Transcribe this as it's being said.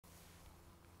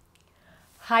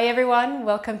Hi everyone,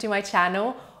 welcome to my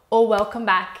channel, or welcome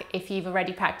back if you've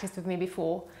already practiced with me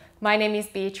before. My name is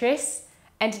Beatrice,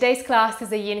 and today's class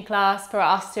is a yin class for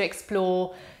us to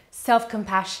explore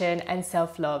self-compassion and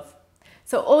self-love.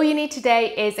 So all you need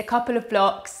today is a couple of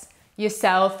blocks,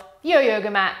 yourself, your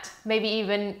yoga mat, maybe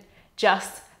even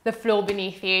just the floor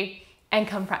beneath you, and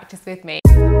come practice with me.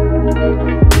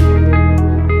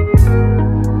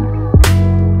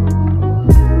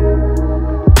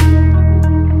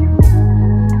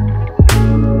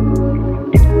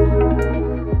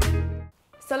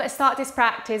 So let's start this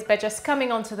practice by just coming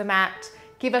onto the mat.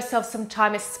 Give ourselves some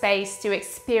time and space to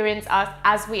experience us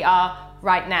as we are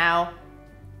right now.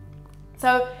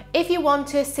 So if you want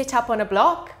to sit up on a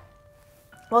block,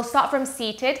 we'll start from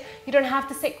seated. You don't have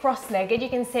to sit cross-legged. You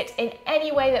can sit in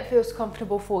any way that feels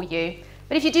comfortable for you.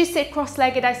 But if you do sit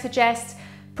cross-legged, I suggest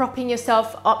propping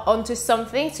yourself up onto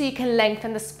something so you can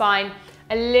lengthen the spine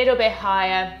a little bit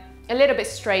higher, a little bit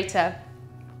straighter,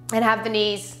 and have the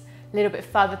knees a little bit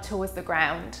further towards the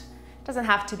ground. It doesn't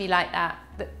have to be like that.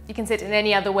 You can sit in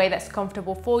any other way that's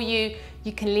comfortable for you.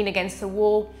 You can lean against the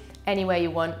wall anywhere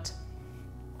you want.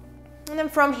 And then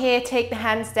from here, take the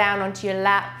hands down onto your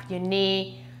lap, your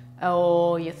knee,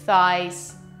 or your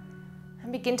thighs.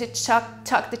 And begin to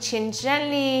tuck the chin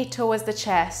gently towards the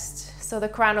chest, so the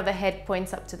crown of the head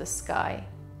points up to the sky.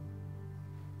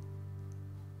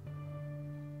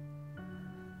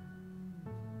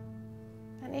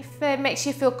 And if it makes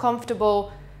you feel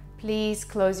comfortable, please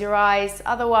close your eyes.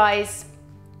 Otherwise,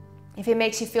 if it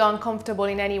makes you feel uncomfortable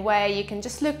in any way, you can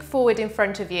just look forward in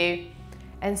front of you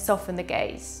and soften the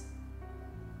gaze.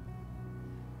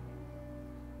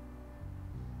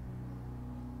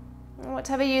 And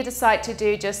whatever you decide to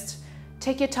do, just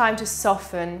take your time to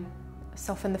soften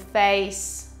the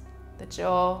face, the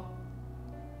jaw,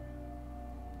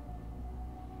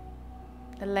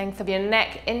 the length of your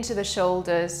neck into the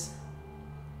shoulders.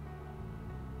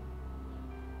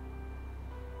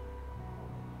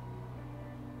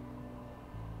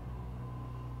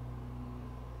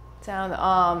 Down the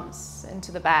arms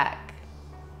into the back.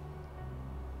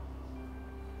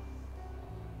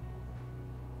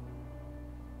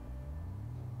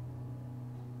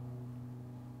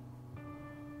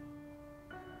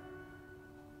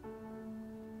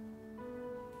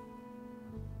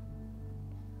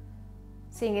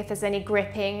 Seeing if there's any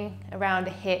gripping around the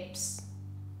hips.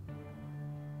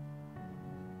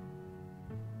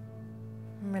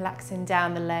 And relaxing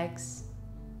down the legs.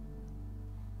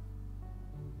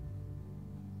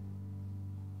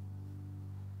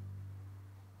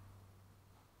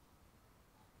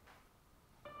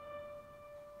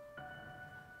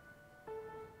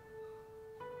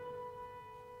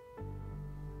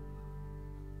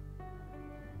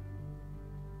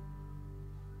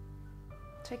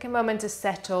 Take a moment to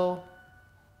settle,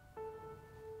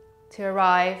 to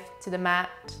arrive to the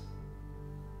mat.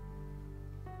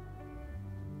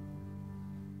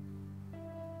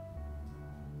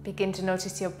 Begin to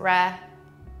notice your breath,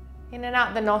 in and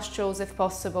out the nostrils if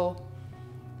possible.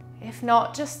 If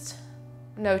not, just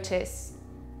notice.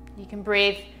 You can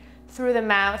breathe through the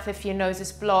mouth if your nose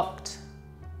is blocked.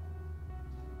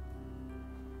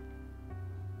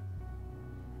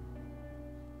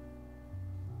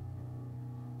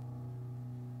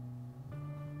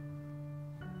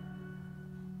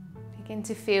 Begin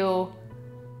to feel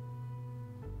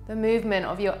the movement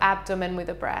of your abdomen with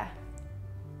the breath.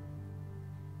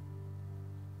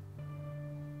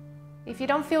 If you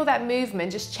don't feel that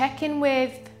movement, just check in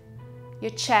with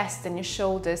your chest and your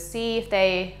shoulders. See if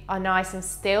they are nice and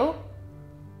still.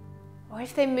 Or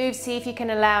if they move, see if you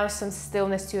can allow some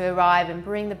stillness to arrive and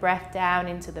bring the breath down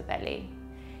into the belly.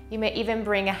 You may even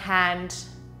bring a hand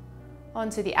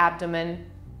onto the abdomen.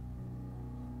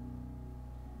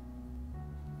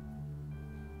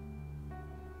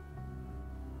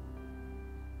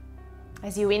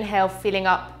 As you inhale, filling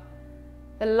up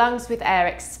the lungs with air,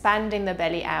 expanding the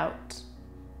belly out,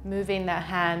 moving the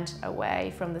hand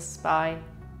away from the spine.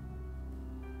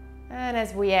 And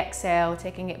as we exhale,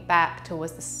 taking it back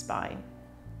towards the spine.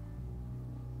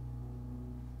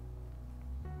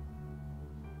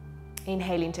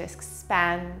 Inhaling to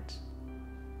expand.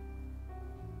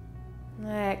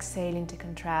 Exhaling to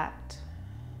contract.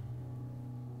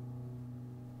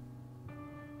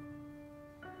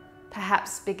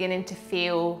 Perhaps beginning to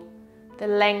feel the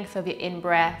length of your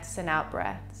in-breaths and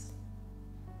out-breaths.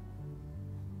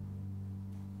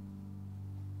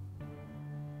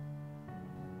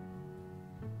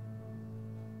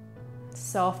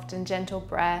 Soft and gentle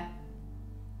breath.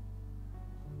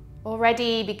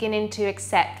 Already beginning to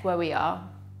accept where we are.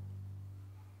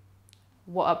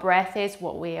 What our breath is,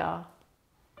 what we are.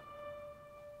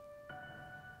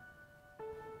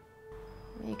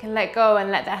 can let go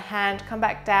and let the hand come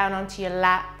back down onto your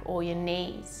lap or your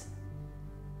knees.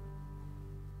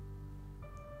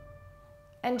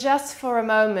 And just for a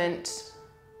moment,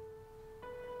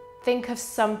 think of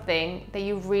something that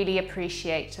you really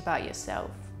appreciate about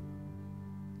yourself.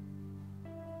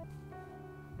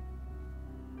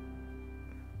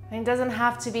 And it doesn't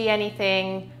have to be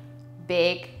anything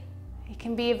big. It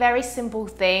can be a very simple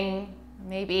thing.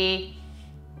 Maybe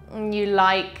you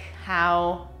like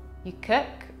how you cook,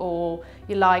 or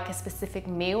you like a specific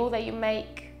meal that you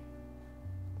make.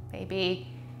 Maybe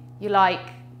you like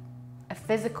a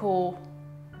physical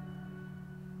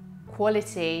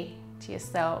quality to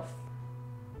yourself,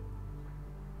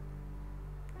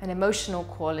 an emotional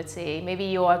quality. Maybe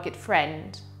you're a good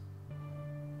friend,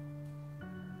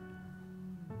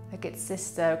 a good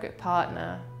sister, a good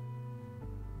partner.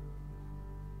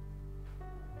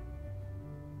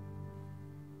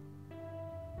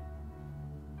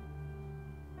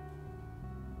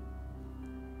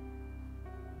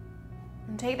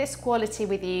 And take this quality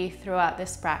with you throughout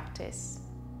this practice.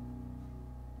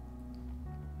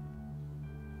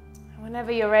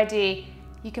 Whenever you're ready,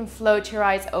 you can float your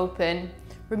eyes open,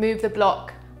 remove the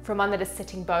block from under the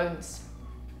sitting bones,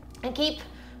 and keep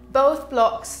both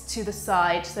blocks to the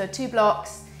side. So 2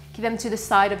 blocks, keep them to the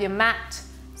side of your mat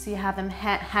so you have them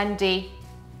handy.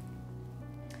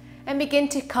 And begin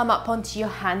to come up onto your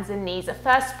hands and knees. The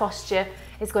first posture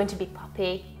is going to be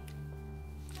puppy,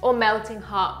 or melting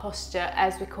heart posture,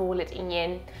 as we call it in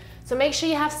Yin. So make sure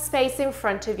you have space in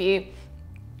front of you.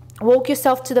 Walk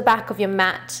yourself to the back of your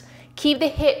mat. Keep the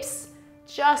hips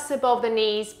just above the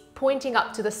knees, pointing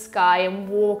up to the sky, and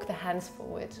walk the hands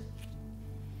forward.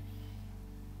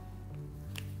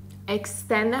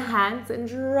 Extend the hands and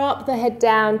drop the head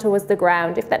down towards the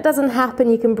ground. If that doesn't happen,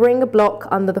 you can bring a block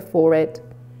under the forehead.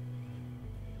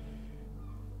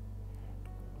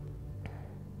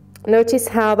 Notice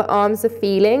how the arms are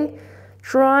feeling.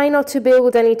 Try not to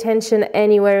build any tension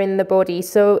anywhere in the body.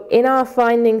 So in our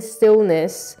finding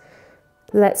stillness,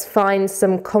 let's find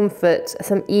some comfort,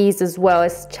 some ease as well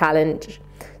as challenge.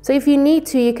 So if you need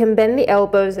to, you can bend the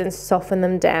elbows and soften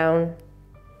them down.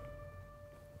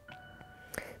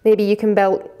 Maybe you can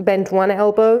bend one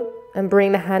elbow and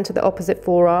bring the hand to the opposite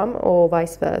forearm, or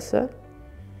vice versa.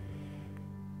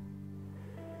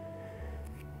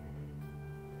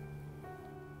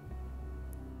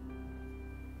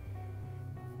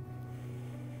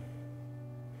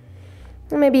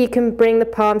 And maybe you can bring the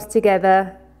palms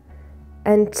together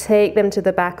and take them to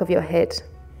the back of your head,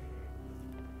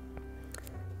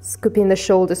 scooping the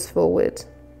shoulders forward.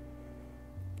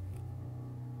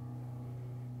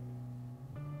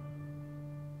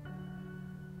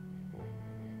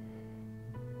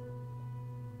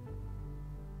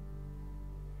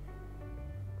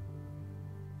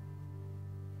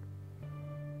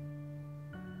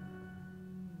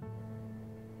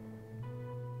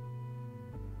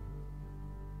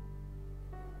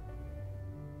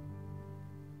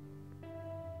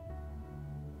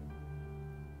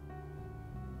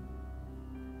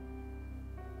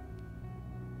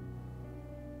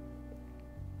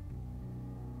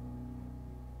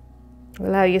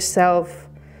 Allow yourself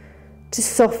to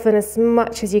soften as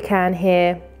much as you can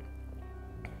here,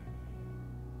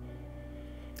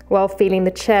 while feeling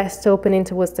the chest opening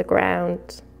towards the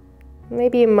ground.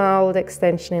 Maybe a mild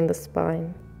extension in the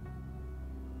spine.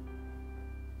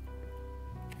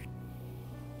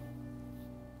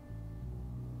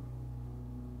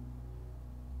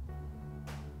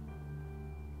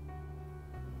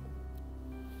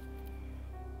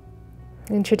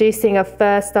 Introducing our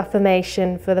first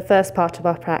affirmation for the first part of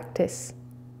our practice.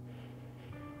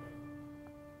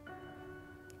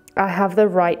 I have the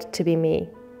right to be me.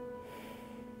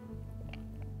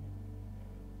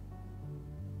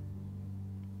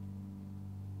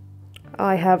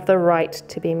 I have the right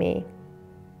to be me.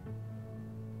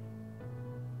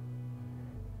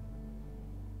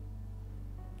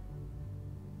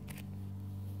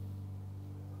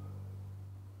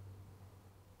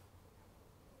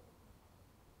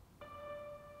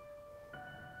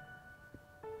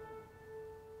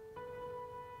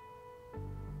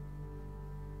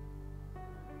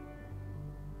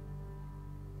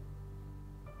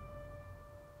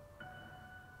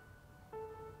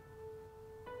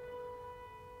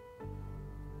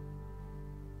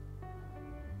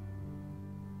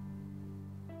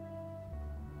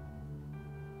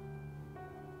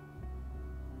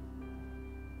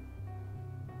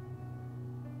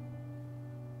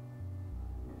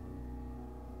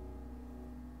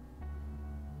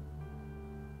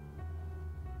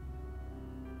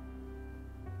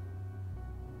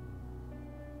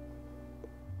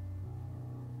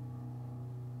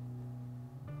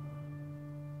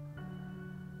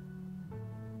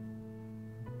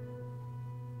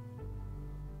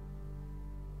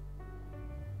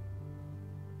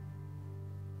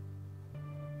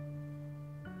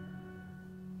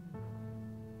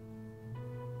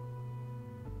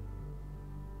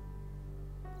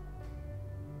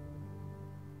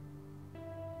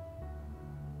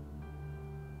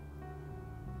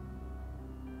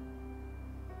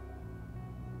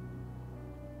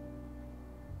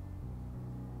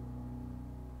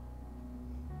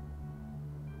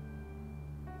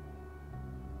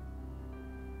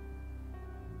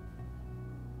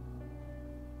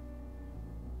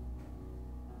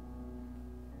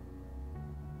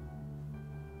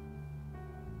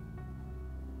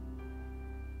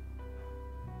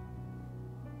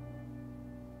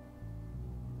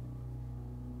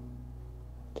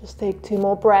 Just take 2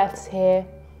 more breaths here.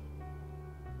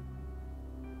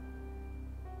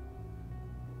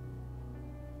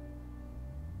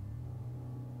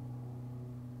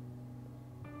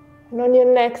 And on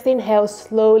your next inhale,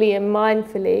 slowly and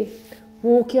mindfully,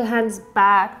 walk your hands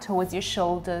back towards your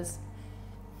shoulders.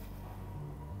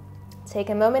 Take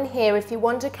a moment here. If you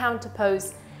want to counter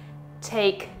pose,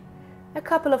 take a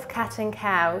couple of cat and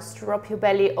cows. Drop your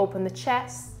belly, open the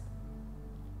chest.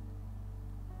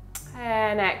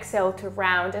 And exhale to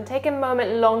round. And take a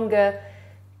moment longer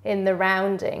in the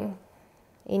rounding,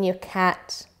 in your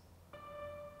cat.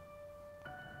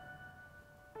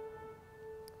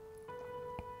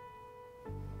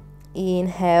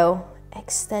 Inhale,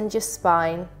 extend your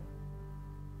spine.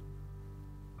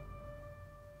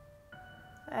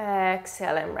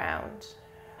 Exhale and round.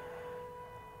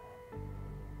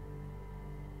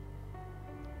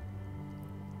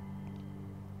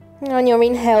 And on your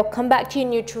inhale, come back to your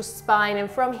neutral spine, and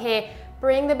from here,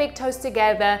 bring the big toes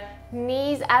together,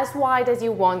 knees as wide as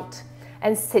you want,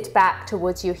 and sit back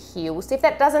towards your heels. If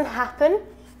that doesn't happen,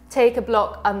 take a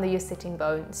block under your sitting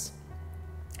bones.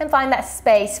 And find that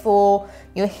space for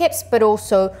your hips, but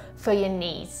also for your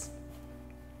knees.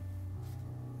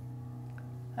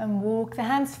 And walk the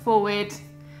hands forward.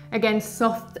 Again,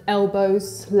 soft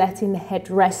elbows, letting the head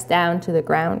rest down to the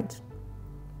ground.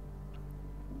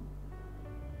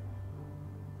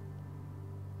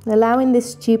 Allowing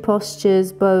these 2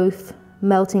 postures, both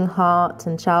melting heart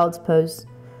and child's pose,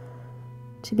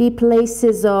 to be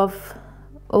places of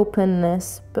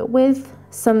openness, but with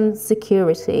some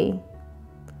security.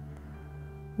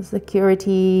 The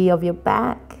security of your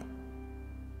back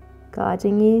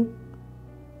guiding you,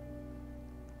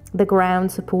 the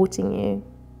ground supporting you.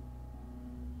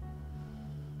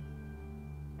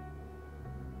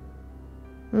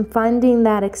 And finding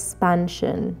that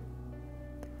expansion,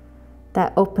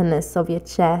 that openness of your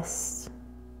chest,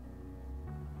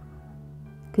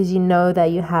 because you know that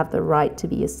you have the right to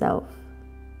be yourself.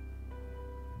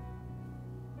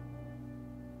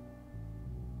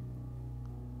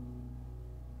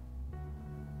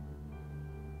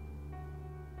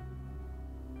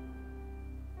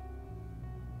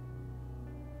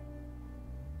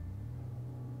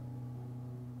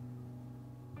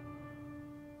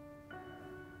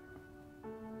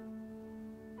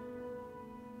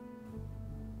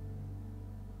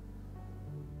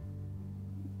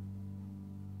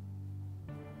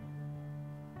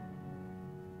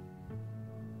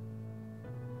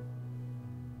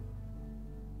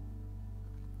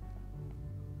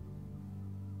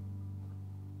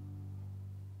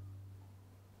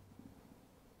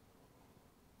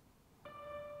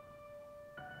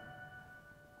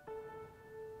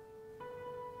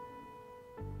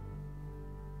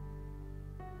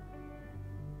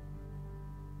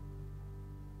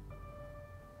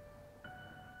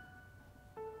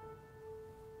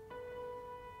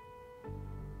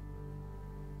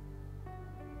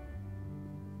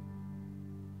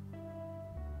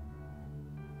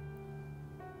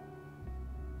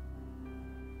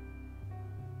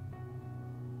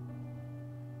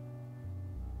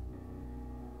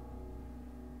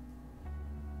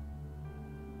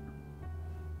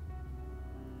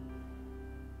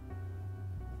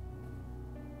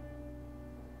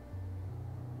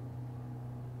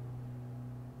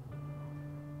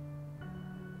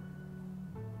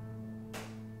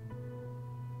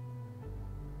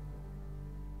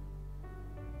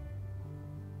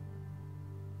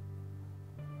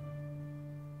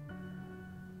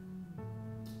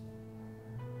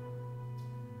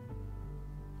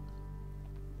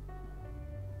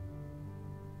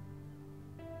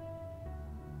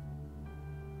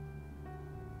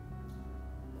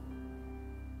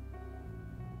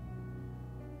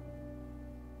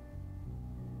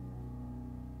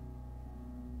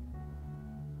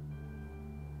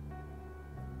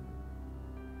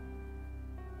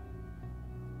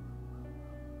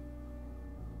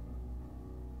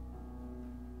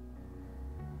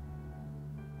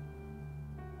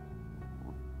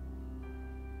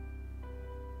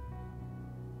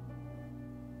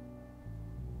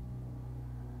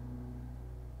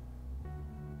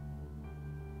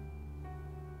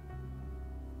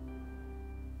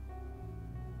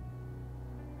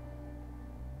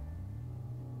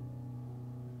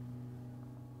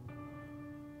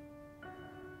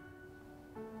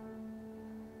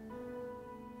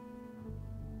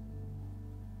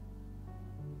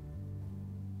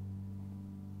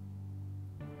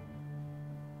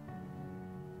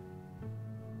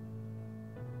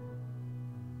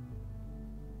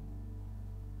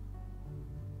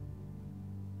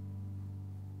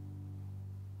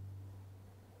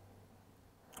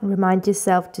 Remind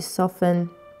yourself to soften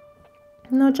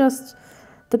not just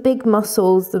the big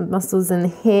muscles, the muscles in the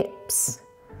hips,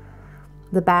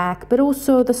 the back, but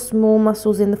also the small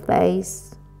muscles in the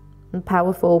face and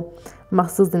powerful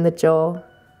muscles in the jaw.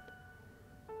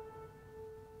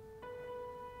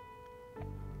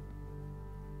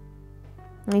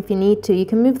 And if you need to, you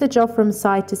can move the jaw from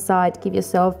side to side, give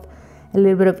yourself a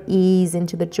little bit of ease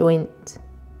into the joint.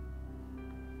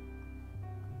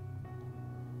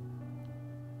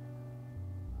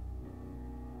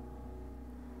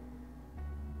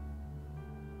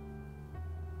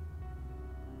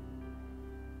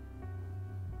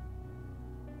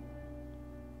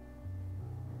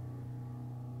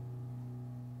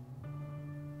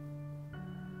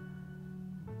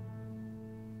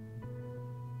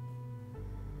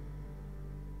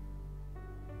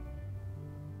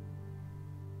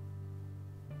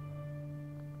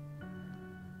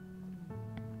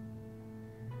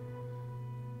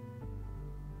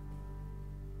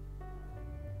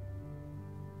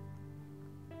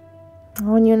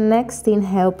 On your next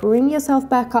inhale, bring yourself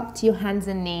back up to your hands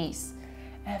and knees.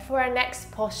 For our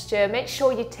next posture, make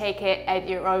sure you take it at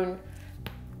your own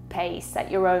pace,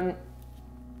 at your own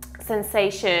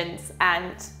sensations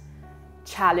and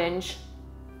challenge.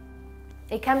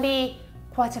 It can be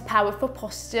quite a powerful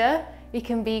posture. It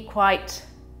can be quite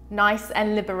nice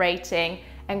and liberating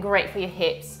and great for your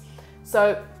hips.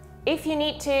 So if you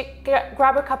need to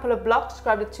grab a couple of blocks,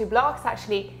 grab the 2 blocks,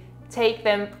 actually take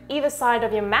them either side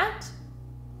of your mat.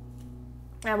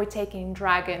 And we're taking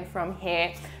dragon from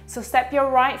here. So step your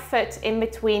right foot in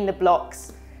between the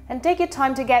blocks and take your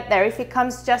time to get there. If it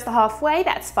comes just halfway,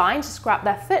 that's fine. Just grab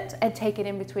that foot and take it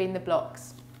in between the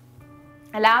blocks.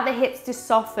 Allow the hips to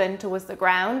soften towards the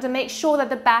ground and make sure that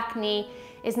the back knee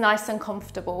is nice and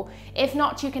comfortable. If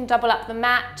not, you can double up the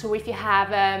mat, or if you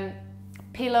have a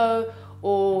pillow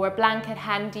or a blanket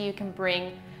handy, you can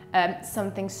bring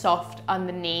something soft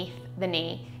underneath the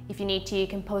knee. If you need to, you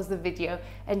can pause the video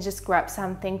and just grab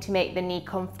something to make the knee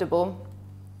comfortable.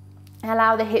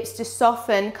 Allow the hips to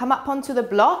soften, come up onto the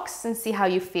blocks and see how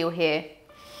you feel here.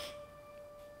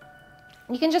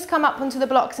 You can just come up onto the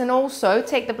blocks and also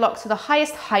take the blocks to the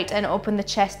highest height and open the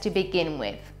chest to begin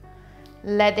with.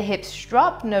 Let the hips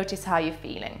drop, notice how you're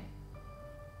feeling.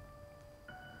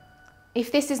 If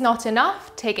this is not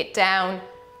enough, take it down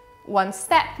 1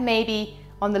 step, maybe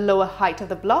on the lower height of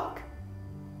the block.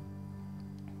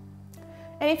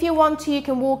 And if you want to, you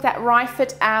can walk that right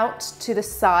foot out to the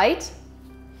side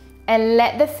and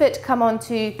let the foot come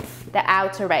onto the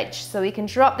outer edge. So we can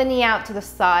drop the knee out to the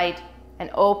side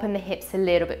and open the hips a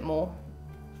little bit more.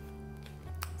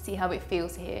 See how it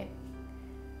feels here.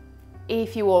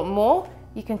 If you want more,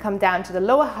 you can come down to the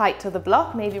lower height of the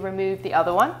block, maybe remove the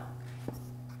other one.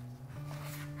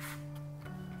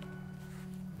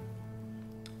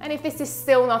 And if this is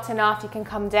still not enough, you can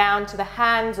come down to the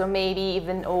hands or maybe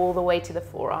even all the way to the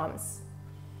forearms.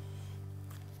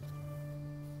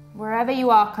 Wherever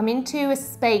you are, come into a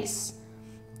space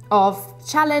of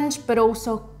challenge, but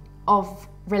also of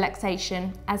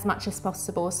relaxation as much as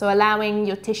possible. So allowing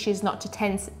your tissues not to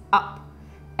tense up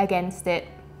against it.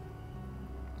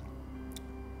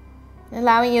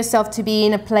 Allowing yourself to be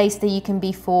in a place that you can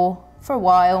be for a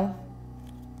while.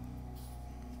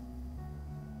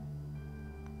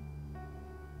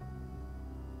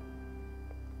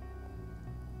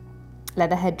 Let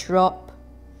the head drop.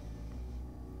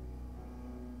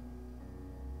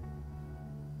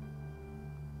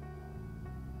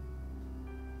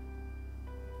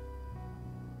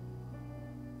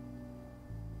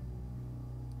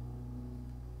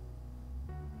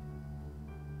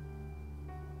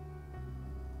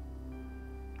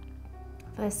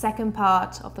 For the second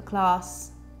part of the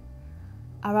class,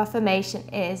 our affirmation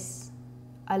is,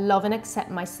 I love and accept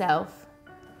myself,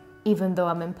 even though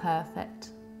I'm imperfect.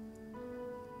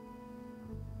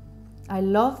 I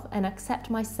love and accept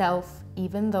myself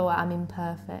even though I'm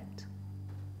imperfect.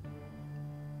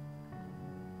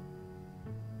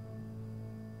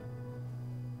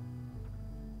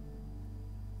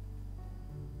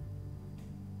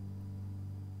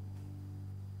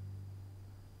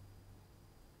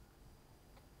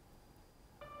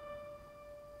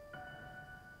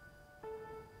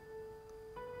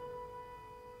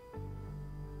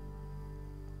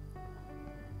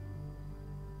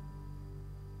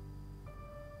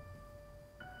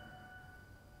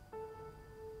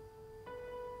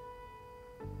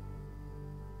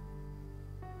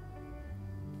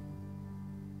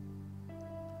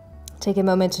 Take a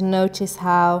moment to notice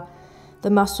how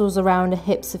the muscles around the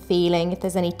hips are feeling, if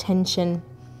there's any tension,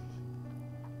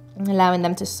 allowing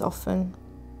them to soften.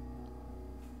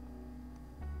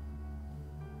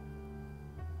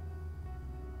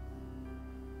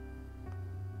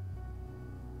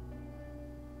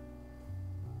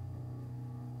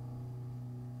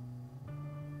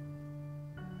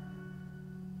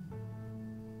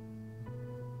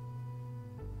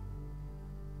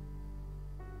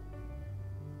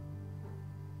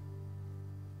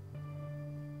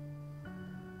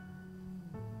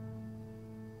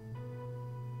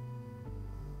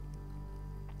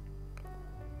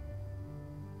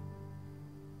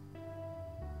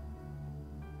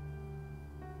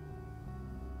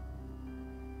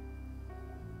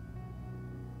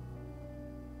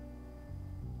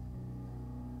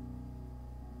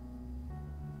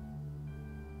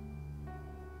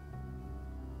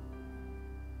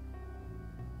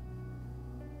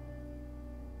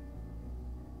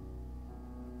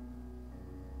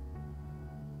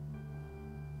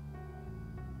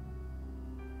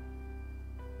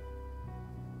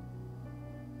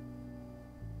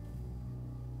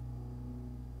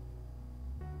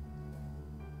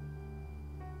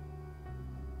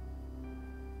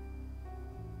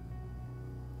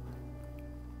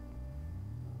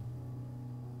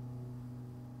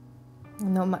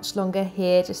 Not much longer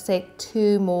here, just take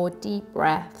 2 more deep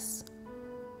breaths.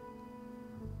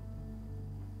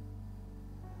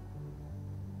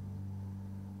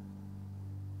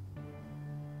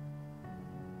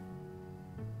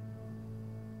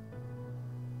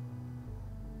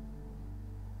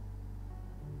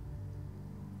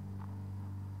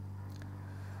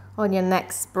 On your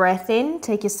next breath in,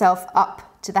 take yourself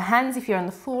up to the hands if you're on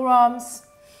the forearms,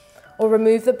 or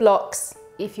remove the blocks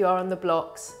if you are on the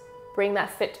blocks. Bring that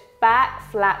foot back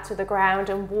flat to the ground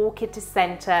and walk it to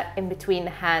center in between the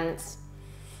hands.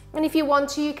 And if you want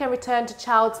to, you can return to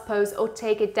child's pose or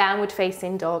take a downward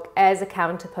facing dog as a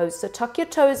counter pose. So tuck your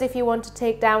toes if you want to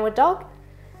take downward dog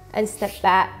and step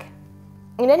back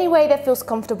in any way that feels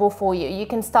comfortable for you. You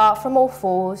can start from all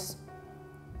fours.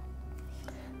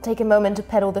 Take a moment to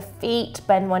pedal the feet,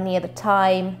 bend one knee at a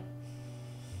time.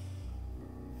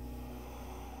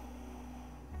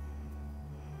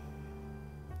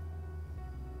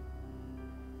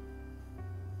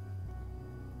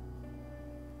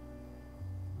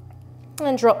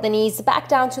 And drop the knees back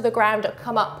down to the ground or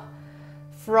come up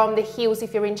from the heels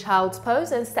if you're in child's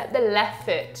pose, and step the left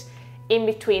foot in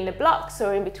between the blocks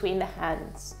or in between the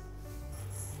hands.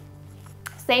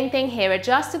 Same thing here,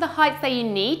 adjust to the heights that you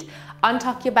need.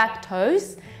 Untuck your back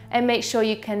toes and make sure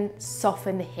you can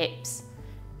soften the hips.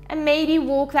 And maybe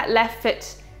walk that left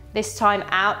foot this time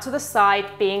out to the side,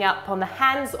 being up on the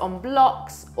hands on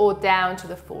blocks or down to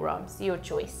the forearms, your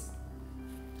choice.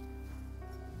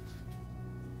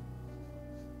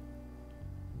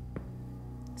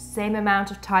 Same amount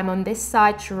of time on this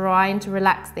side, trying to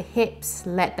relax the hips,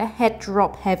 let the head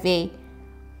drop heavy.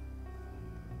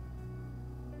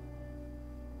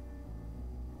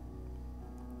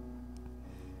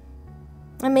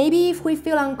 And maybe if we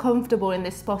feel uncomfortable in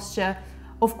this posture,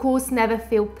 of course, never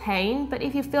feel pain, but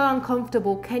if you feel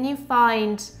uncomfortable, can you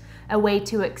find a way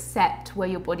to accept where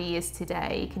your body is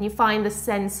today? Can you find the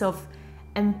sense of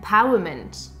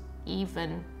empowerment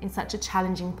even in such a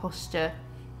challenging posture?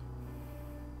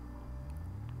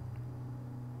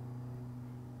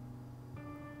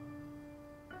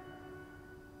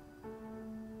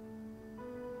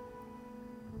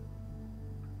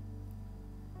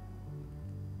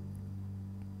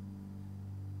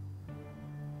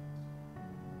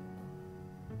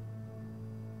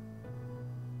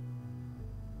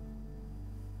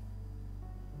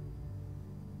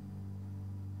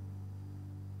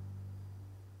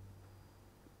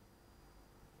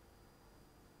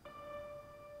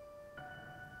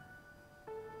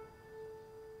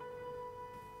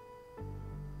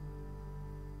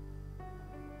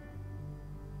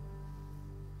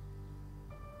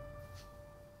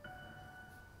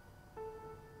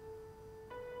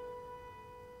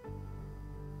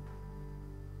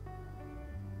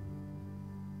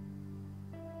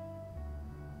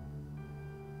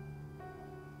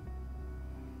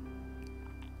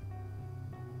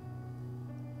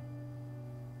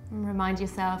 And remind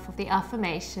yourself of the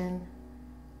affirmation,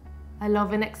 I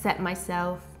love and accept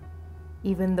myself,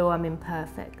 even though I'm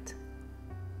imperfect.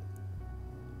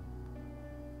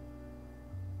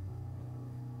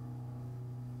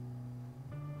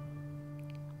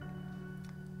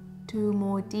 Two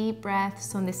more deep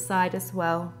breaths on this side as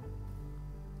well.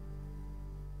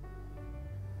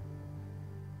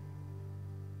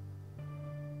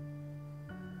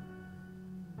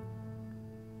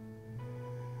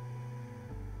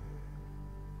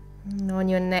 And on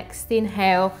your next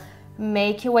inhale,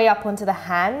 make your way up onto the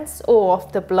hands or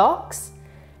off the blocks.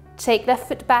 Take that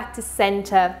foot back to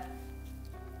center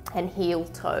and heel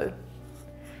toe.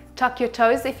 Tuck your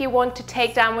toes if you want to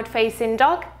take downward facing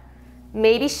dog.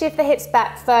 Maybe shift the hips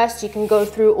back first. You can go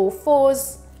through all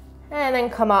fours and then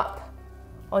come up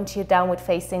onto your downward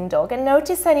facing dog. And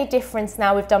notice any difference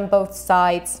now we've done both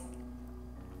sides.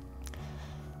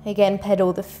 Again,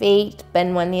 pedal the feet,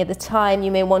 bend one knee at a time.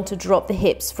 You may want to drop the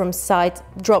hips from side,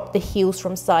 drop the heels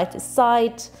from side to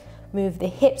side, move the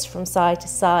hips from side to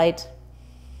side.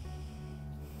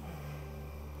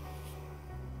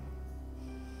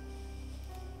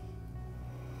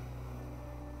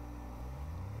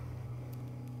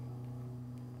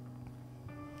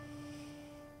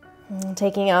 And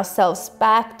taking ourselves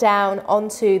back down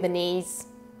onto the knees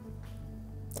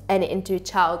and into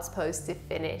child's pose to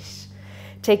finish.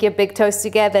 Take your big toes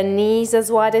together, knees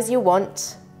as wide as you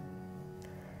want.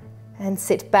 And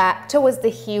sit back towards the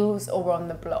heels or on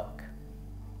the block.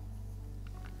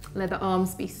 Let the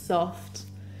arms be soft.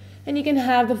 And you can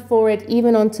have the forehead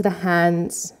even onto the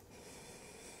hands.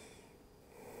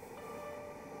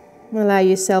 Allow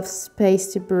yourself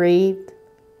space to breathe.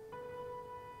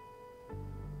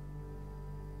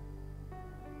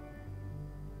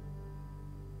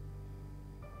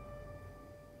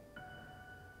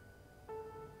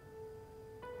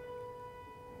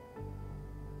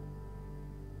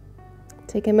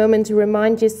 Take a moment to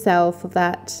remind yourself of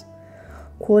that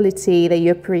quality that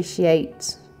you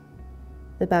appreciate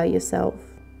about yourself.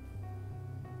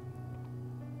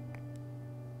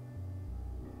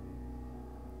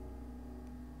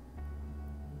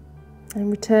 And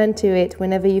return to it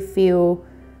whenever you feel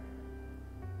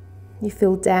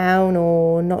down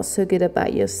or not so good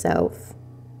about yourself.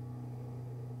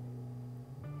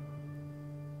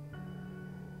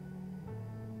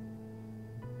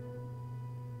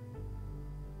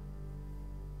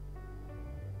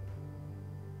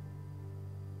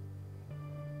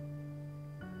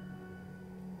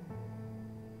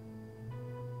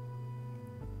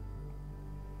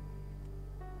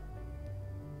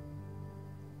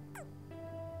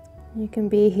 You can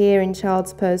be here in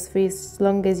child's pose for as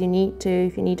long as you need to,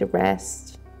 if you need a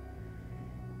rest,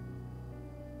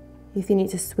 if you need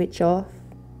to switch off.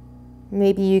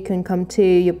 Maybe you can come to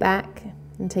your back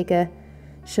and take a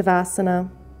shavasana.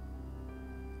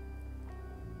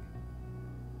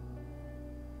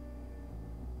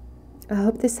 I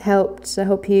hope this helped. I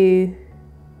hope you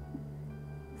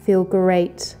feel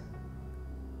great.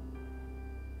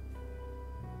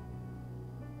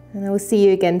 And I will see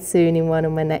you again soon in one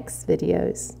of my next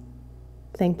videos.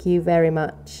 Thank you very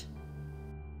much.